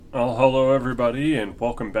Well, hello everybody, and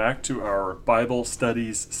welcome back to our Bible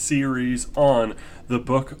studies series on the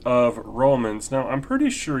book of Romans. Now, I'm pretty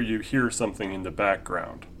sure you hear something in the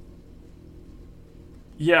background.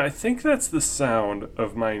 Yeah, I think that's the sound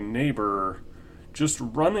of my neighbor just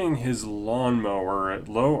running his lawnmower at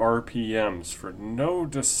low RPMs for no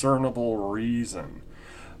discernible reason.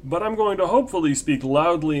 But I'm going to hopefully speak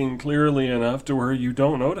loudly and clearly enough to where you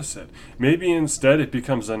don't notice it. Maybe instead it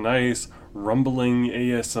becomes a nice rumbling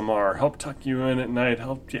ASMR, help tuck you in at night,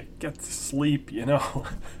 help you get to sleep,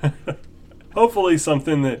 Hopefully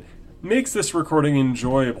something that makes this recording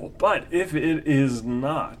enjoyable. But if it is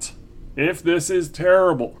not, if this is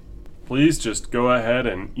terrible, please just go ahead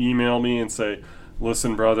and email me and say,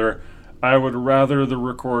 listen, brother, I would rather the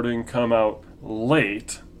recording come out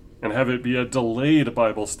late and have it be a delayed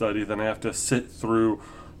Bible study than have to sit through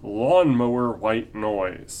lawnmower white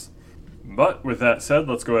noise. But with that said,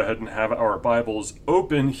 let's go ahead and have our Bibles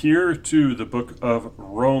open here to the book of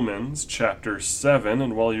Romans, chapter 7.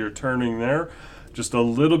 And while you're turning there, just a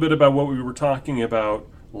little bit about what we were talking about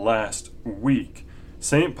last week.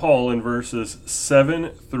 St. Paul in verses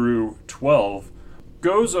 7 through 12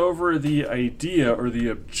 goes over the idea or the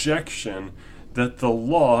objection that the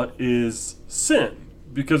law is sin.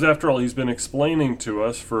 Because after all, he's been explaining to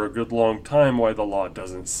us for a good long time why the law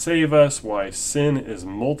doesn't save us, why sin is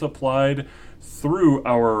multiplied through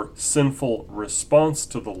our sinful response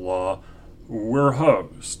to the law. We're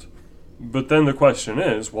hosed. But then the question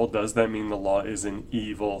is, well, does that mean the law is an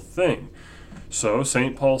evil thing? So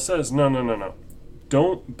St. Paul says, no.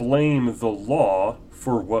 Don't blame the law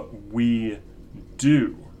for what we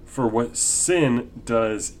do, for what sin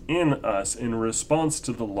does in us in response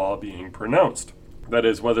to the law being pronounced. That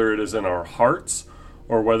is, whether it is in our hearts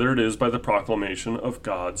or whether it is by the proclamation of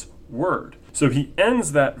God's word. So he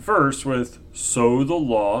ends that verse with, so the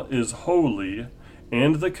law is holy,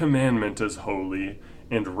 and the commandment is holy,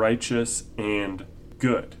 and righteous, and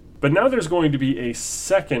good. But now there's going to be a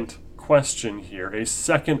second question here, a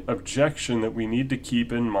second objection that we need to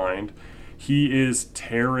keep in mind. He is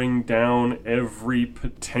tearing down every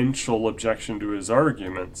potential objection to his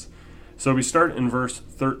arguments. So we start in verse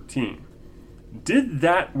 13. Did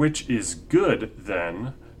that which is good,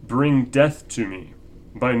 then, bring death to me?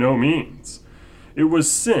 By no means. It was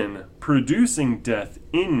sin producing death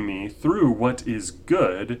in me through what is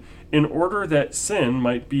good, in order that sin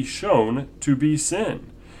might be shown to be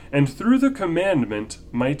sin, and through the commandment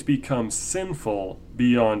might become sinful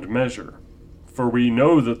beyond measure. For we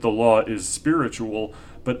know that the law is spiritual,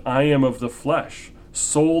 but I am of the flesh,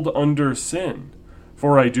 sold under sin.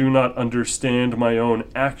 For I do not understand my own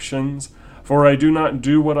actions, for I do not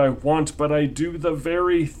do what I want, but I do the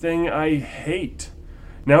very thing I hate.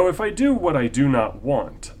 Now if I do what I do not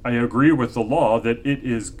want, I agree with the law that it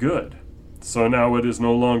is good. So now it is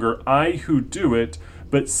no longer I who do it,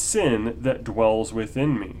 but sin that dwells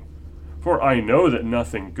within me. For I know that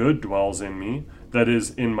nothing good dwells in me, that is,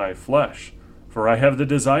 in my flesh. For I have the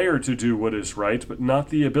desire to do what is right, but not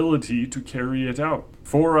the ability to carry it out.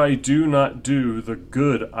 For I do not do the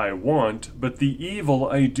good I want, but the evil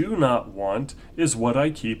I do not want is what I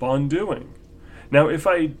keep on doing. Now if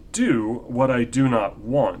I do what I do not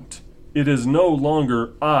want, it is no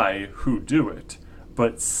longer I who do it,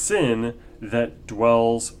 but sin that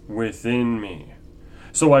dwells within me.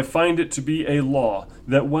 So I find it to be a law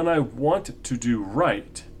that when I want to do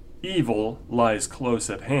right, evil lies close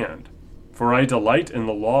at hand. For I delight in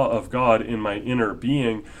the law of God in my inner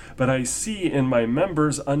being, but I see in my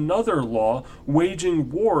members another law waging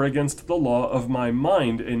war against the law of my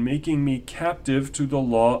mind and making me captive to the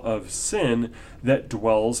law of sin that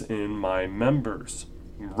dwells in my members.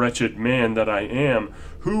 Wretched man that I am,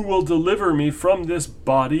 who will deliver me from this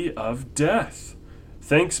body of death?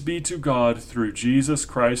 Thanks be to God through Jesus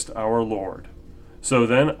Christ our Lord. So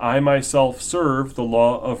then I myself serve the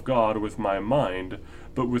law of God with my mind,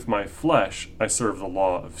 but with my flesh I serve the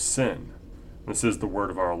law of sin. This is the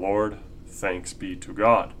word of our Lord. Thanks be to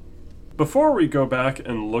God. Before we go back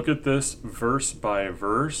and look at this verse by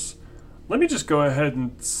verse, let me just go ahead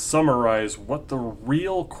and summarize what the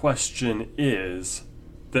real question is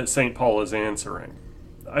that St. Paul is answering.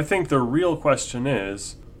 I think the real question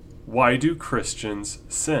is, why do Christians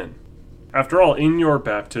sin? After all, in your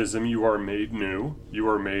baptism you are made new, you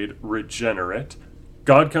are made regenerate.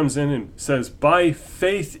 God comes in and says, by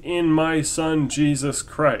faith in my Son, Jesus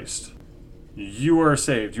Christ, you are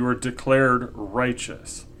saved, you are declared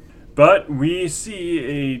righteous. But we see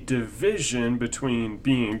a division between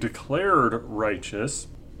being declared righteous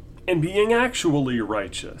and being actually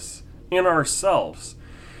righteous in ourselves.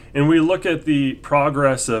 And we look at the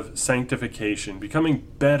progress of sanctification, becoming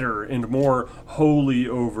better and more holy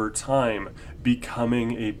over time,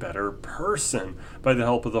 becoming a better person by the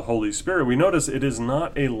help of the Holy Spirit. We notice it is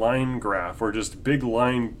not a line graph where just big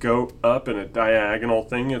line go up in a diagonal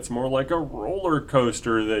thing. It's more like a roller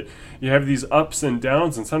coaster that you have these ups and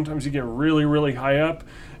downs, and sometimes you get really, really high up,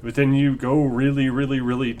 but then you go really, really,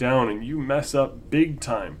 really down and you mess up big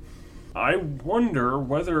time. I wonder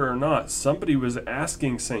whether or not somebody was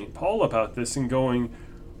asking St. Paul about this and going,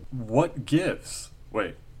 what gives?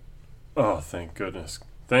 Wait. Oh, thank goodness.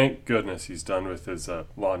 Thank goodness he's done with his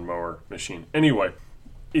lawnmower machine. Anyway,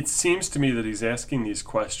 it seems to me that he's asking these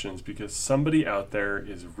questions because somebody out there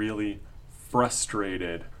is really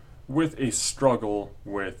frustrated with a struggle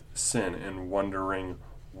with sin and wondering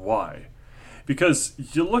why. Because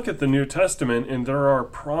you look at the New Testament and there are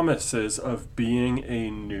promises of being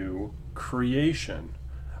a new creation,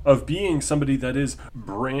 of being somebody that is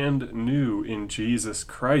brand new in Jesus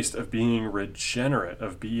Christ, of being regenerate,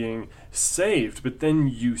 of being saved. But then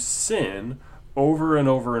you sin over and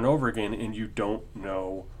over and over again and you don't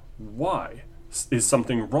know why. Is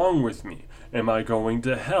something wrong with me? Am I going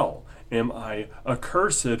to hell? Am I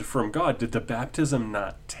accursed from God? Did the baptism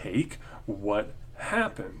not take? What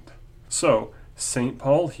happened? So, St.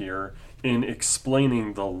 Paul here, in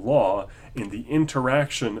explaining the law in the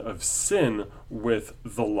interaction of sin with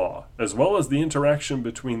the law, as well as the interaction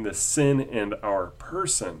between the sin and our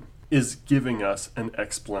person, is giving us an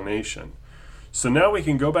explanation. So now we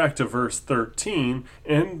can go back to verse 13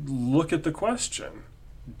 and look at the question.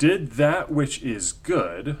 Did that which is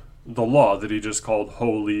good, the law that he just called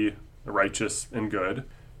holy, righteous, and good,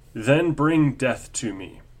 then bring death to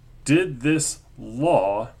me? Did this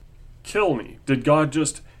law kill me? Did God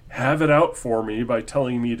just have it out for me by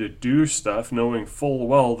telling me to do stuff, knowing full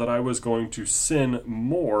well that I was going to sin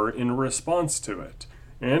more in response to it?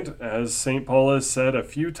 And as St. Paul has said a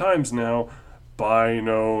few times now, by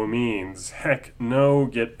no means. Heck no,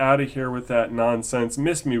 get out of here with that nonsense.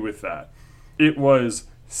 Miss me with that. It was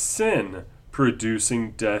sin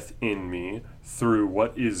producing death in me through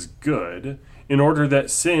what is good, in order that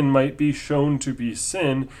sin might be shown to be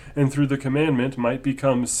sin, and through the commandment might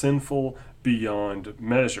become sinful beyond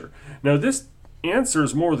measure. Now this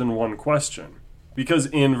answers more than one question, because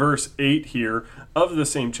in verse 8 here of the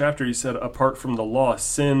same chapter he said, apart from the law,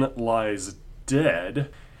 sin lies dead.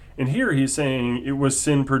 And here he's saying it was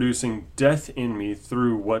sin producing death in me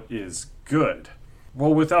through what is good.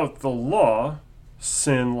 Well, without the law,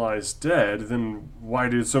 sin lies dead, then why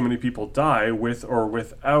did so many people die with or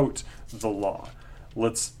without the law?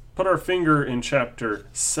 Let's put our finger in chapter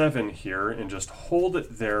 7 here and just hold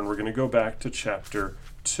it there, and we're going to go back to chapter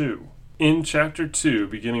 2. In chapter 2,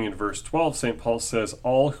 beginning in verse 12, St. Paul says,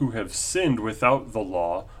 all who have sinned without the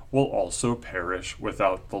law will also perish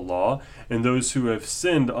without the law, and those who have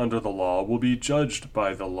sinned under the law will be judged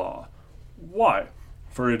by the law. Why?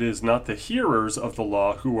 For it is not the hearers of the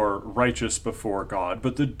law who are righteous before God,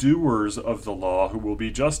 but the doers of the law who will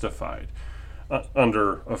be justified.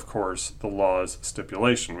 Under, of course, the law's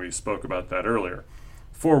stipulation. We spoke about that earlier.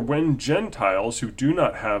 For when Gentiles who do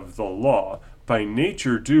not have the law by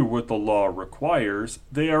nature do what the law requires,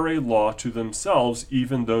 they are a law to themselves,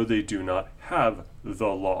 even though they do not have the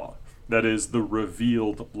law. That is, the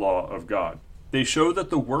revealed law of God. They show that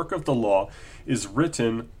the work of the law is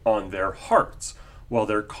written on their hearts, while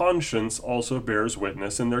their conscience also bears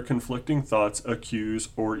witness, and their conflicting thoughts accuse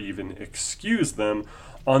or even excuse them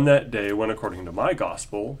on that day when, according to my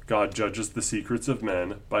gospel, God judges the secrets of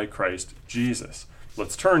men by Christ Jesus.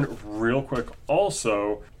 Let's turn real quick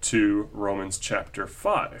also to Romans chapter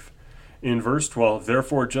 5. In verse 12,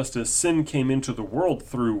 therefore just as sin came into the world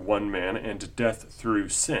through one man, and death through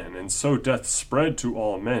sin, and so death spread to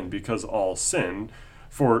all men because all sinned.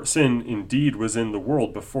 For sin indeed was in the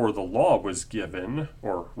world before the law was given,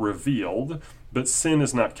 or revealed, but sin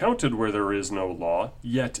is not counted where there is no law,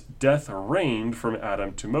 yet death reigned from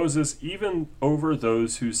Adam to Moses, even over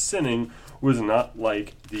those whose sinning was not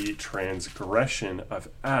like the transgression of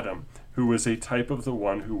Adam, who was a type of the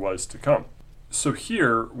one who was to come. So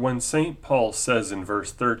here, when St. Paul says in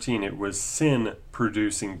verse 13, it was sin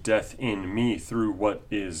producing death in me through what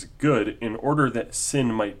is good, in order that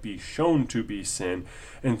sin might be shown to be sin,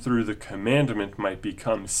 and through the commandment might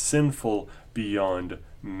become sinful beyond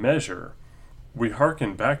measure. We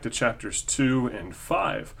hearken back to chapters 2 and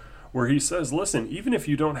 5, where he says, listen, even if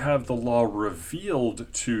you don't have the law revealed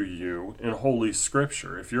to you in Holy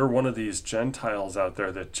Scripture, if you're one of these Gentiles out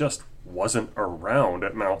there that just wasn't around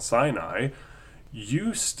at Mount Sinai,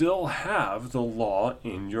 you still have the law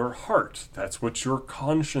in your heart. That's what your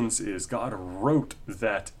conscience is. God wrote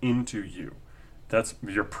that into you.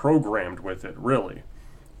 You're programmed with it, really.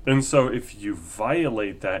 And so if you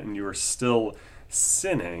violate that and you're still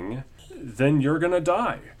sinning, then you're going to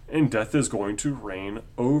die, and death is going to reign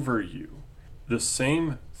over you. The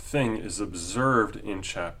same thing is observed in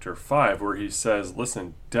chapter 5, where he says,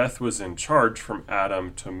 listen, death was in charge from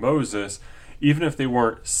Adam to Moses, even if they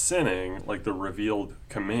weren't sinning, like the revealed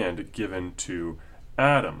command given to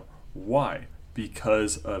Adam. Why?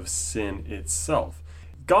 Because of sin itself.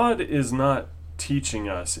 God is not teaching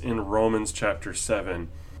us in Romans chapter 7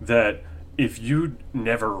 that if you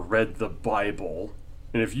never read the Bible,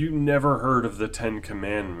 and if you never heard of the 10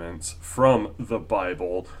 Commandments from the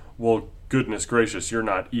Bible, well, goodness gracious, you're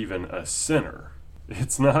not even a sinner.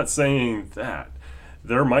 It's not saying that.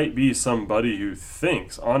 There might be somebody who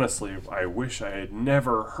thinks, honestly, I wish I had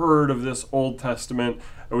never heard of this Old Testament.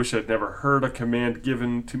 I wish I'd never heard a command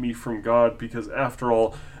given to me from God, because after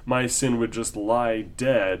all, my sin would just lie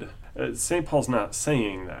dead. St. Paul's not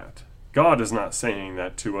saying that. God is not saying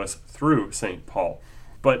that to us through St. Paul.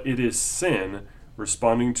 But it is sin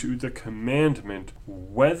responding to the commandment,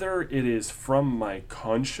 whether it is from my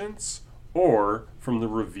conscience or from the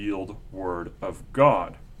revealed word of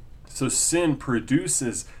God. So sin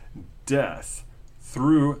produces death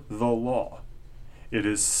through the law. It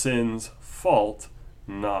is sin's fault,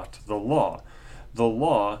 not the law. The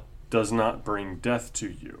law does not bring death to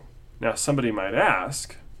you. Now, somebody might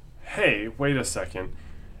ask, hey, wait a second.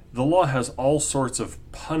 The law has all sorts of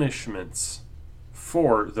punishments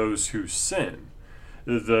for those who sin.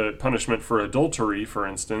 The punishment for adultery, for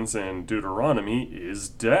instance, in Deuteronomy is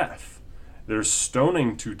death. There's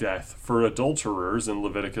stoning to death for adulterers in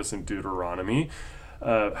Leviticus and Deuteronomy.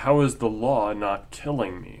 How is the law not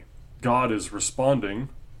killing me? God is responding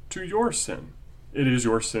to your sin. It is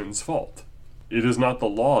your sin's fault. It is not the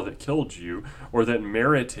law that killed you or that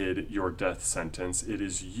merited your death sentence. It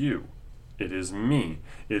is you. It is me.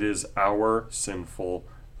 It is our sinful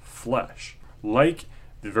flesh. Like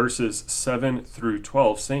the verses 7 through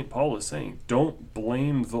 12, St. Paul is saying, don't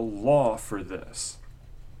blame the law for this.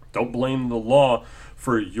 Don't blame the law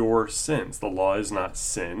for your sins. The law is not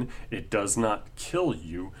sin. It does not kill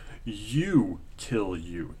you. You kill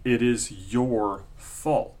you. It is your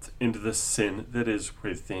fault and the sin that is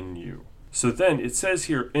within you. So then it says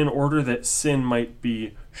here, in order that sin might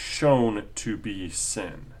be shown to be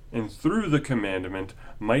sin, and through the commandment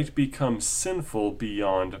might become sinful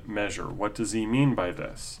beyond measure. What does he mean by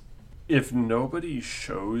this? If nobody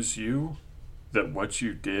shows you that what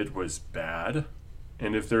you did was bad,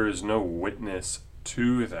 and if there is no witness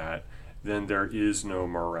to that, then there is no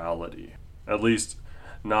morality. At least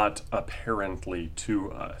not apparently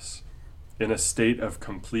to us. In a state of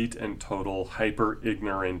complete and total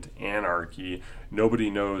hyper-ignorant anarchy, nobody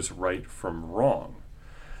knows right from wrong.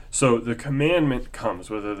 So the commandment comes,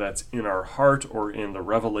 whether that's in our heart or in the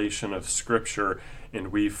revelation of Scripture,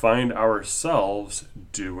 and we find ourselves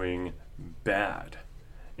doing bad.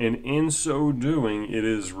 And in so doing, it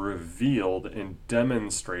is revealed and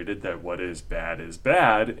demonstrated that what is bad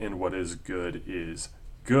and what is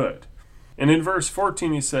good. And in verse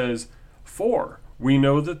 14 he says, "For we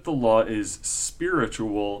know that the law is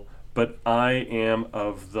spiritual, but I am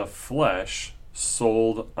of the flesh,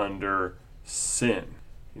 sold under sin."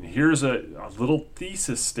 And here's a little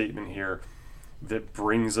thesis statement here that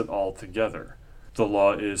brings it all together. The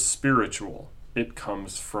law is spiritual. It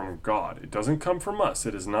comes from God. It doesn't come from us.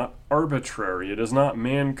 It is not arbitrary. It is not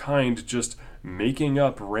mankind just making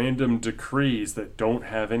up random decrees that don't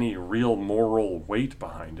have any real moral weight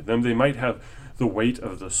behind them. They might have the weight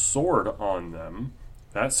of the sword on them.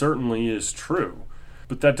 That certainly is true.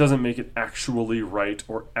 But that doesn't make it actually right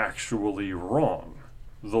or actually wrong.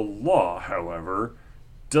 The law, however,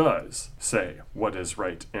 does say what is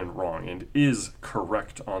right and wrong and is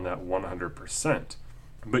correct on that 100%.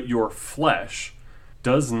 But your flesh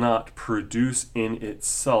does not produce in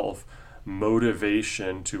itself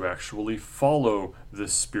motivation to actually follow the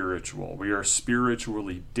spiritual. We are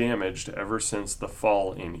spiritually damaged ever since the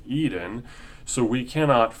fall in Eden, so we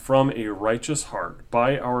cannot, from a righteous heart,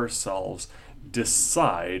 by ourselves,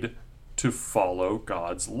 decide to follow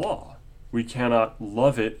God's law. We cannot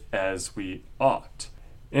love it as we ought.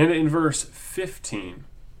 And in verse 15,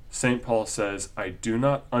 St. Paul says, "I do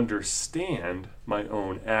not understand my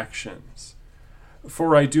own actions.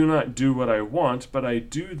 For I do not do what I want, but I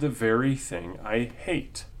do the very thing I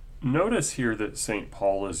hate." Notice here that St.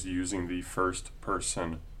 Paul is using the first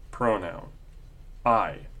person pronoun.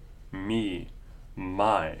 I, me,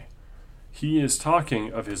 my. He is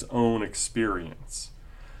talking of his own experience.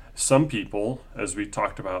 Some people, as we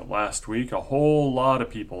talked about last week, a whole lot of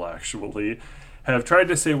people actually, have tried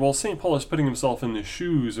to say, well, St. Paul is putting himself in the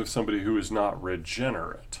shoes of somebody who is not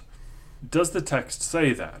regenerate. Does the text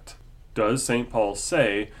say that? Does St. Paul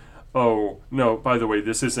say, oh, no, by the way,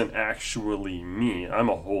 this isn't actually me. I'm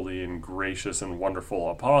a holy and gracious and wonderful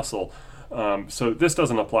apostle, so this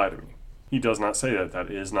doesn't apply to me. He does not say that. That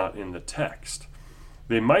is not in the text.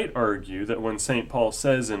 They might argue that when St. Paul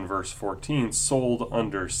says in verse 14, sold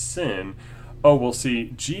under sin, oh, well,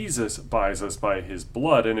 see, Jesus buys us by his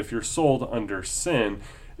blood, and if you're sold under sin,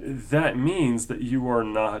 that means that you are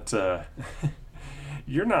not,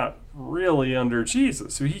 you're not really under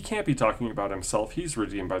Jesus. So he can't be talking about himself. He's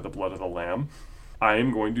redeemed by the blood of the Lamb. I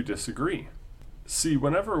am going to disagree. See,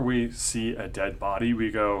 whenever we see a dead body,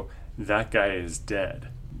 we go, that guy is dead,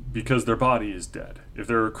 because their body is dead. If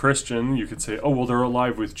they're a Christian, you could say, oh, well, they're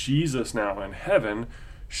alive with Jesus now in heaven.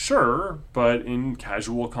 Sure, but in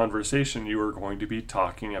casual conversation, you are going to be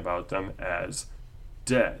talking about them as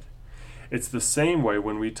dead. It's the same way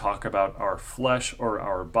when we talk about our flesh or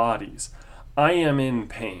our bodies. I am in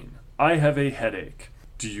pain. I have a headache.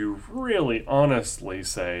 Do you really honestly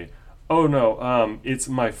say, oh no, it's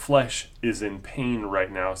my flesh is in pain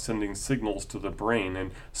right now, sending signals to the brain,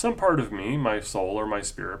 and some part of me, my soul or my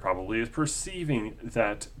spirit probably is perceiving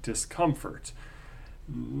that discomfort?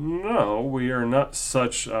 No, we are not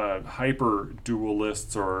such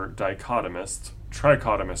hyper-dualists or dichotomists,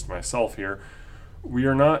 trichotomist myself here. We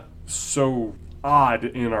are not so odd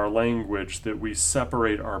in our language that we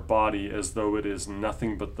separate our body as though it is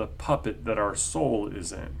nothing but the puppet that our soul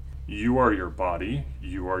is in. You are your body,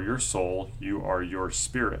 you are your soul, you are your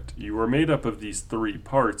spirit. You are made up of these three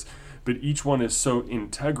parts, but each one is so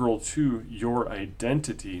integral to your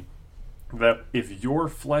identity that if your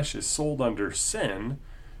flesh is sold under sin,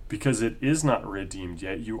 because it is not redeemed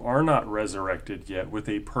yet, you are not resurrected yet with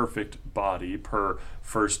a perfect body per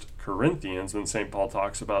 1 Corinthians, when St. Paul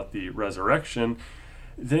talks about the resurrection,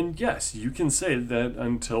 then yes, you can say that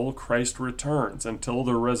until Christ returns, until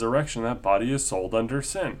the resurrection, that body is sold under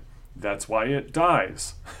sin. That's why it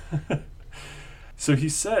dies. So he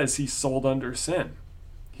says he's sold under sin.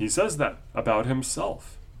 He says that about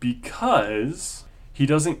himself because he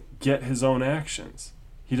doesn't get his own actions.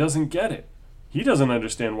 He doesn't get it. He doesn't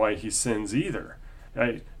understand why he sins either.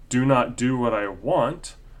 I do not do what I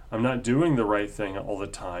want. I'm not doing the right thing all the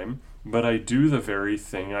time, but I do the very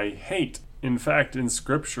thing I hate. In fact, in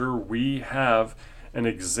Scripture, we have an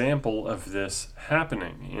example of this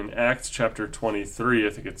happening. In Acts chapter 23, I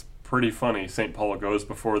think it's pretty funny. St. Paul goes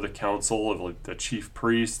before the council of the chief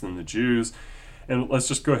priests and the Jews. And let's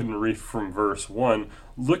just go ahead and read from verse 1.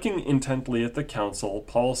 Looking intently at the council,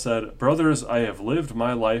 Paul said, "Brothers, I have lived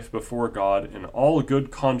my life before God in all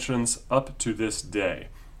good conscience up to this day."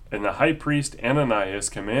 And the high priest Ananias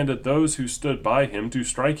commanded those who stood by him to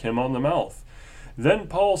strike him on the mouth. Then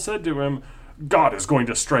Paul said to him, "God is going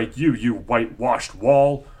to strike you, you whitewashed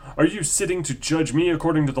wall. Are you sitting to judge me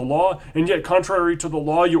according to the law, and yet contrary to the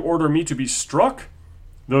law you order me to be struck?"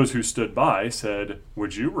 Those who stood by said,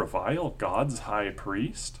 "Would you revile God's high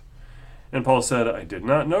priest?" And Paul said, "I did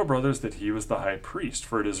not know, brothers, that he was the high priest,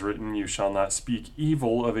 for it is written, you shall not speak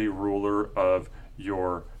evil of a ruler of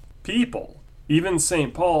your people." Even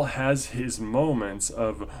St. Paul has his moments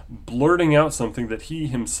of blurting out something that he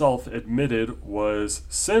himself admitted was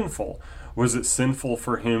sinful. Was it sinful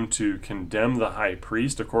for him to condemn the high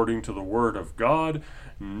priest according to the word of God?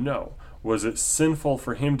 No. Was it sinful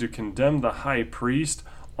for him to condemn the high priest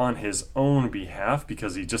on his own behalf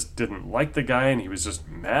because he just didn't like the guy and he was just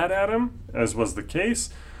mad at him, as was the case?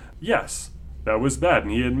 Yes, that was bad,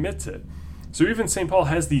 and he admits it. So even St. Paul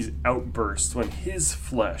has these outbursts when his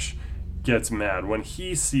flesh gets mad, when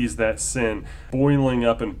he sees that sin boiling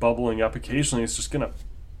up and bubbling up. Occasionally it's just going to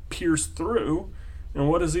pierce through. And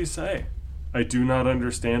what does he say? I do not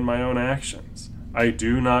understand my own actions. I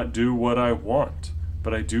do not do what I want,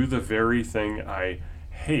 but I do the very thing I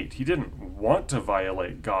hate. He didn't want to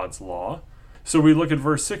violate God's law. So we look at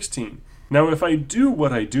verse 16. Now if I do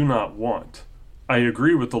what I do not want, I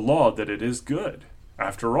agree with the law that it is good.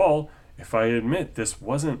 After all, if I admit this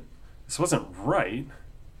wasn't right,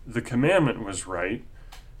 the commandment was right,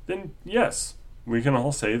 then yes, we can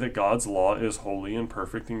all say that God's law is holy and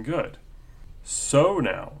perfect and good. So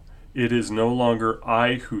now, it is no longer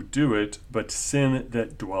I who do it, but sin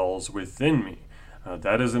that dwells within me.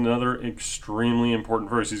 That is another extremely important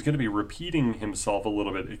verse. He's going to be repeating himself a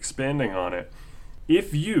little bit, expanding on it.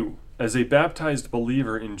 If you, as a baptized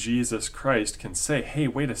believer in Jesus Christ, can say, hey,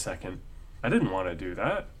 wait a second, I didn't want to do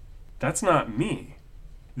that. That's not me.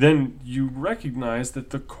 Then you recognize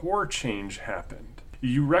that the core change happened.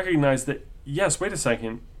 You recognize that, yes, wait a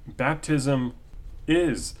second, baptism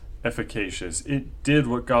is efficacious. It did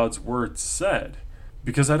what God's word said.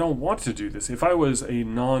 Because I don't want to do this. If I was a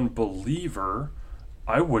non-believer,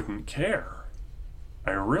 I wouldn't care.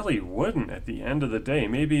 I really wouldn't at the end of the day.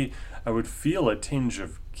 Maybe I would feel a tinge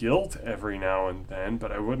of guilt every now and then,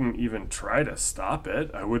 but I wouldn't even try to stop it.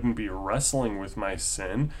 I wouldn't be wrestling with my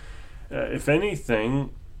sin. If anything,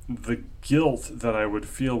 the guilt that I would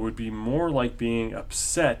feel would be more like being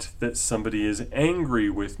upset that somebody is angry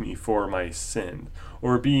with me for my sin,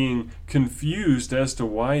 or being confused as to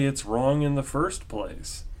why it's wrong in the first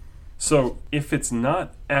place. So if it's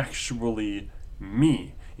not actually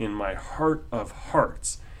me, in my heart of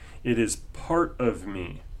hearts, it is part of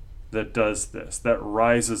me that does this, that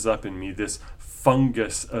rises up in me, this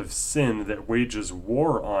fungus of sin that wages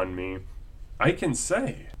war on me, I can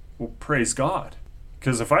say, well, praise God.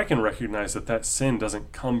 Because if I can recognize that that sin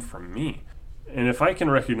doesn't come from me, and if I can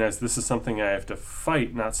recognize this is something I have to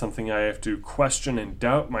fight, not something I have to question and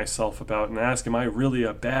doubt myself about and ask, am I really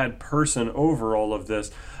a bad person over all of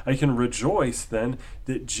this? I can rejoice then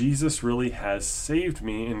that Jesus really has saved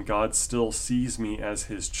me and God still sees me as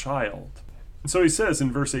his child. And so he says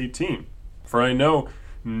in verse 18, "For I know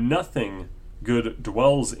nothing good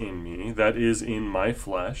dwells in me, that is in my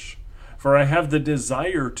flesh. For I have the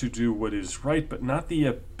desire to do what is right, but not the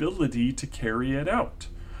ability to carry it out.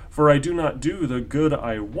 For I do not do the good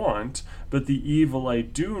I want, but the evil I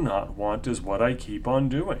do not want is what I keep on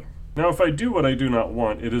doing. Now if I do what I do not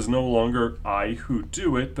want, it is no longer I who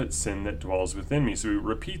do it, but sin that dwells within me." So he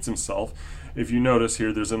repeats himself. If you notice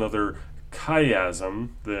here, there's another chiasm,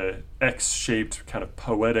 the X-shaped kind of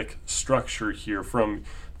poetic structure here from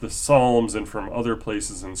the Psalms and from other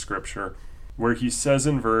places in Scripture, where he says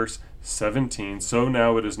in verse 17, "So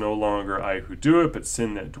now it is no longer I who do it, but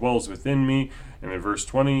sin that dwells within me." And in verse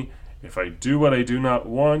 20, "If I do what I do not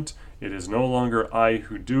want, it is no longer I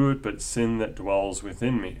who do it, but sin that dwells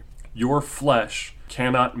within me." Your flesh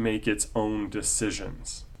cannot make its own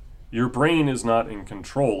decisions. Your brain is not in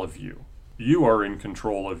control of you. You are in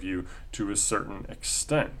control of you to a certain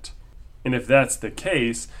extent. And if that's the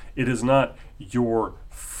case, it is not your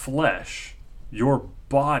flesh, your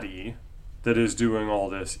body, that is doing all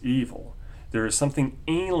this evil. There is something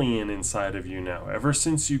alien inside of you now. Ever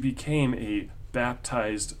since you became a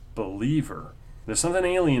baptized believer, there's something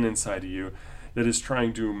alien inside of you that is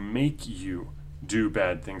trying to make you do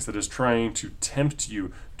bad things, that is trying to tempt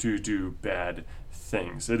you to do bad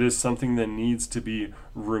things. It is something that needs to be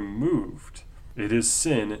removed. It is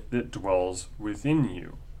sin that dwells within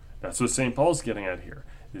you. That's what St. Paul's getting at here.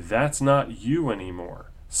 That's not you anymore.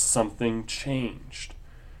 Something changed.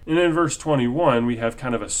 And in verse 21, we have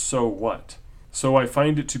kind of a so what. "So I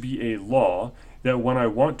find it to be a law that when I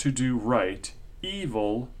want to do right,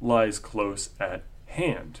 evil lies close at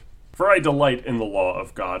hand. For I delight in the law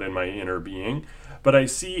of God in my inner being, but I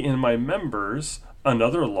see in my members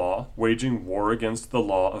another law waging war against the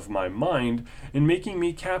law of my mind and making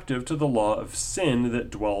me captive to the law of sin that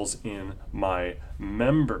dwells in my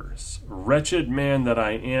members. Wretched man that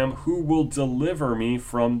I am, who will deliver me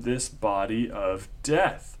from this body of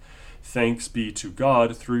death? Thanks be to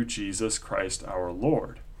God through Jesus Christ our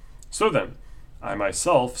Lord. So then, I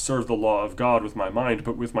myself serve the law of God with my mind,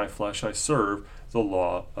 but with my flesh I serve the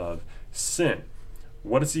law of sin."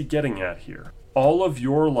 What is he getting at here? All of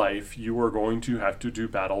your life you are going to have to do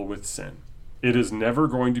battle with sin. It is never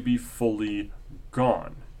going to be fully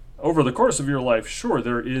gone. Over the course of your life, sure,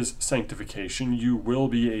 there is sanctification. You will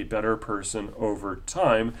be a better person over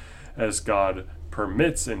time as God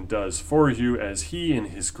permits and does for you, as he in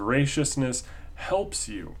his graciousness helps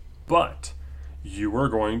you. But you are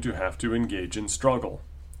going to have to engage in struggle.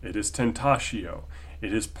 It is tentatio.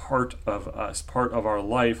 It is part of us, part of our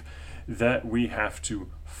life that we have to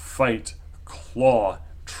fight, claw,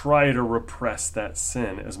 try to repress that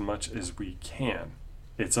sin as much as we can.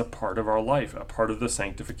 It's a part of our life, a part of the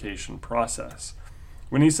sanctification process.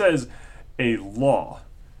 When he says a law,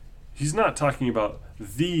 he's not talking about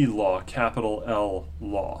the law, capital L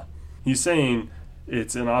law. He's saying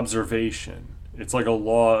it's an observation. It's like a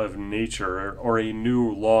law of nature or a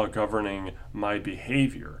new law governing my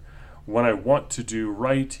behavior. When I want to do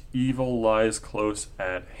right, evil lies close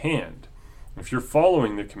at hand. If you're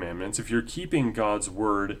following the commandments, if you're keeping God's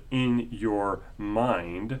word in your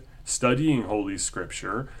mind, studying Holy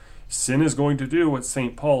Scripture, sin is going to do what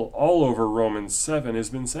St. Paul all over Romans 7 has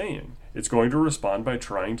been saying. It's going to respond by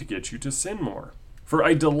trying to get you to sin more. "For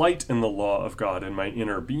I delight in the law of God in my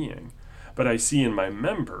inner being, but I see in my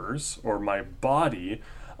members, or my body,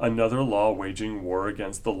 another law waging war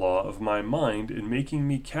against the law of my mind and making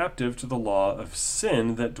me captive to the law of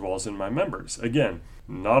sin that dwells in my members." Again,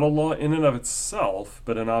 Not a law in and of itself,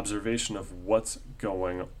 but an observation of what's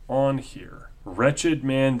going on here. Wretched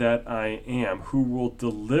man that I am, who will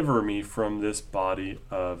deliver me from this body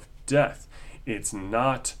of death? It's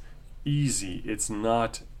not easy. It's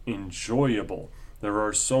not enjoyable. There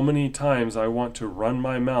are so many times I want to run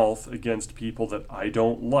my mouth against people that I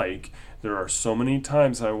don't like. There are so many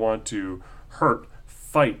times I want to hurt,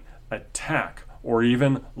 fight, attack, or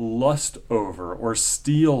even lust over, or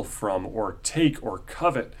steal from, or take, or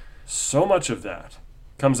covet. So much of that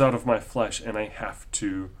comes out of my flesh, and I have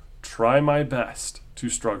to try my best to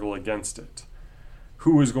struggle against it.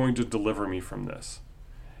 Who is going to deliver me from this?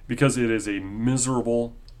 Because it is a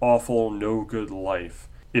miserable, awful, no good life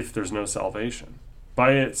if there's no salvation.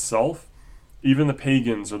 By itself, even the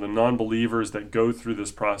pagans or the non-believers that go through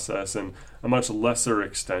this process in a much lesser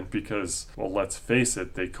extent because, well, let's face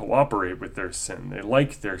it, they cooperate with their sin. They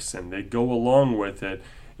like their sin. They go along with it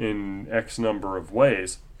in X number of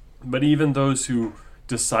ways. But even those who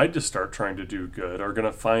decide to start trying to do good are going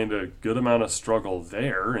to find a good amount of struggle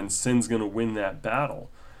there, and sin's going to win that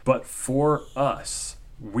battle. But for us,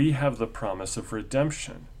 we have the promise of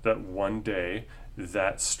redemption, that one day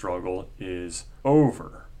that struggle is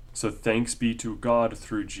over. So thanks be to God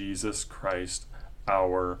through Jesus Christ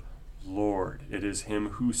our Lord. It is Him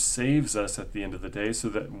who saves us at the end of the day, so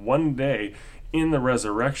that one day in the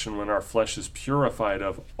resurrection, when our flesh is purified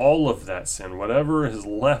of all of that sin, whatever is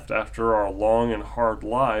left after our long and hard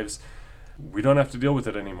lives, we don't have to deal with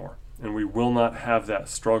it anymore. And we will not have that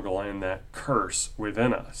struggle and that curse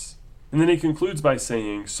within us. And then he concludes by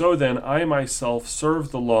saying, so then I myself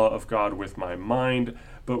serve the law of God with my mind,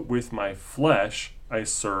 but with my flesh I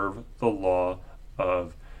serve the law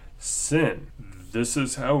of sin. This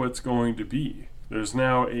is how it's going to be. There's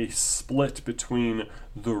now a split between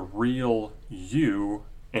the real you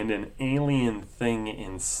and an alien thing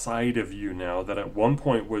inside of you now that at one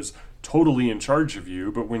point was totally in charge of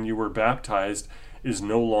you, but when you were baptized is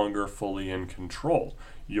no longer fully in control.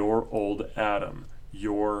 Your old Adam,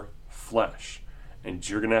 your flesh, and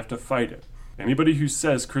you're going to have to fight it. Anybody who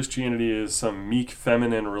says Christianity is some meek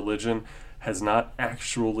feminine religion has not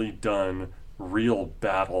actually done real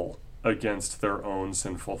battle against their own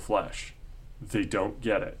sinful flesh. They don't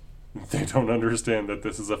get it. They don't understand that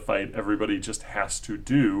this is a fight everybody just has to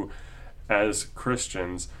do as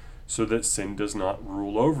Christians so that sin does not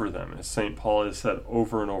rule over them. As St. Paul has said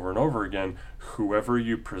over and over and over again, whoever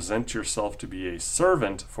you present yourself to be a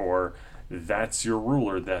servant for, that's your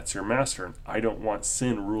ruler, that's your master. And I don't want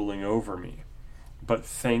sin ruling over me. But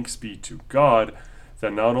thanks be to God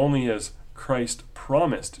that not only has Christ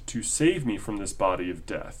promised to save me from this body of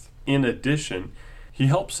death, in addition, He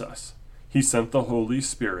helps us. He sent the Holy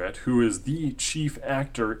Spirit, who is the chief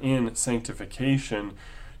actor in sanctification,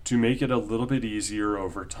 to make it a little bit easier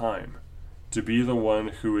over time, to be the one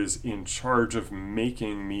who is in charge of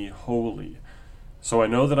making me holy. So I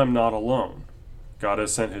know that I'm not alone. God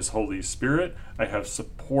has sent His Holy Spirit. I have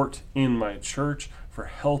support in my church for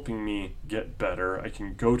helping me get better. I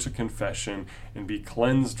can go to confession and be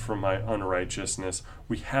cleansed from my unrighteousness.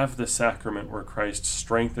 We have the sacrament where Christ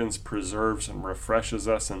strengthens, preserves, and refreshes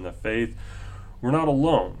us in the faith. We're not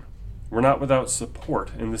alone. We're not without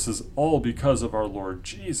support, and this is all because of our Lord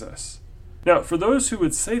Jesus. Now, for those who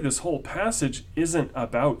would say this whole passage isn't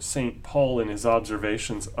about St. Paul and his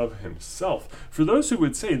observations of himself, for those who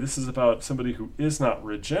would say this is about somebody who is not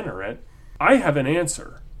regenerate, I have an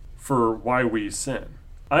answer for why we sin.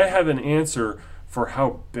 I have an answer for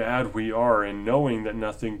how bad we are in knowing that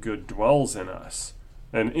nothing good dwells in us,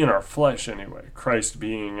 and in our flesh anyway. Christ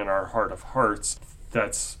being in our heart of hearts,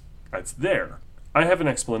 that's there. I have an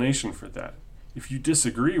explanation for that. If you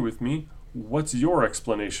disagree with me, what's your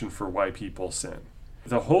explanation for why people sin?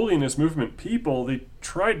 The holiness movement people, they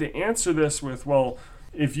tried to answer this with, well,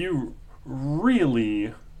 if you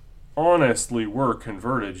really honestly were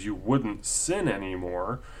converted, you wouldn't sin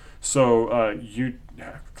anymore. So you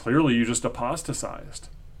just apostatized.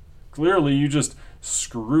 Clearly you just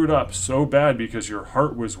screwed up so bad because your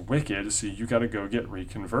heart was wicked, so you got to go get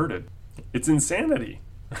reconverted. It's insanity.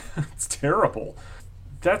 It's terrible.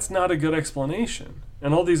 That's not a good explanation.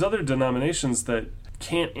 And all these other denominations that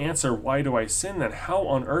can't answer why do I sin, then how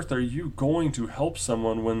on earth are you going to help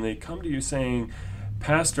someone when they come to you saying,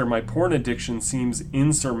 Pastor, my porn addiction seems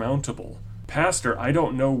insurmountable. Pastor, I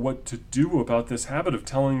don't know what to do about this habit of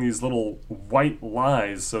telling these little white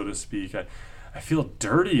lies, so to speak. I feel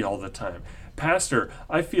dirty all the time. Pastor,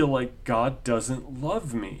 I feel like God doesn't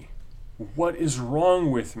love me. What is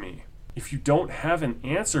wrong with me? If you don't have an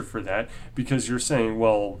answer for that because you're saying,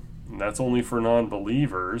 well, that's only for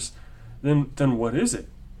non-believers, then what is it?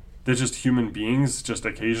 That just human beings just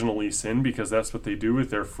occasionally sin because that's what they do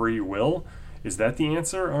with their free will? Is that the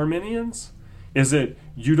answer, Arminians? Is it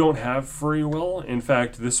you don't have free will? In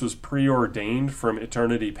fact, this was preordained from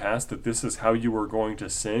eternity past that this is how you were going to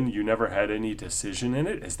sin. You never had any decision in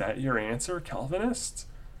it. Is that your answer, Calvinists?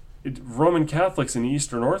 Roman Catholics and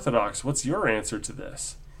Eastern Orthodox, what's your answer to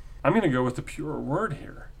this? I'm going to go with the pure word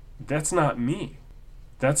here. That's not me.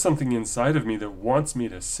 That's something inside of me that wants me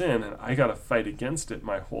to sin, and I got to fight against it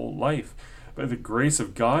my whole life. By the grace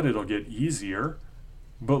of God, it'll get easier.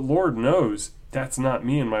 But Lord knows that's not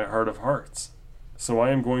me in my heart of hearts. So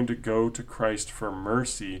I am going to go to Christ for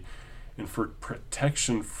mercy and for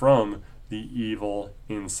protection from the evil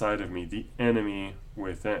inside of me, the enemy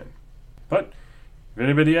within. But if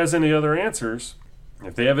anybody has any other answers,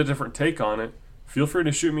 if they have a different take on it, feel free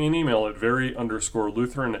to shoot me an email at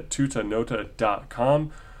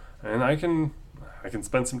very_Lutheran@tutanota.com, and I can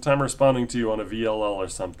spend some time responding to you on a VLL or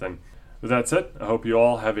something. With that said, I hope you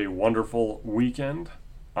all have a wonderful weekend.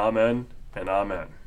 Amen and amen.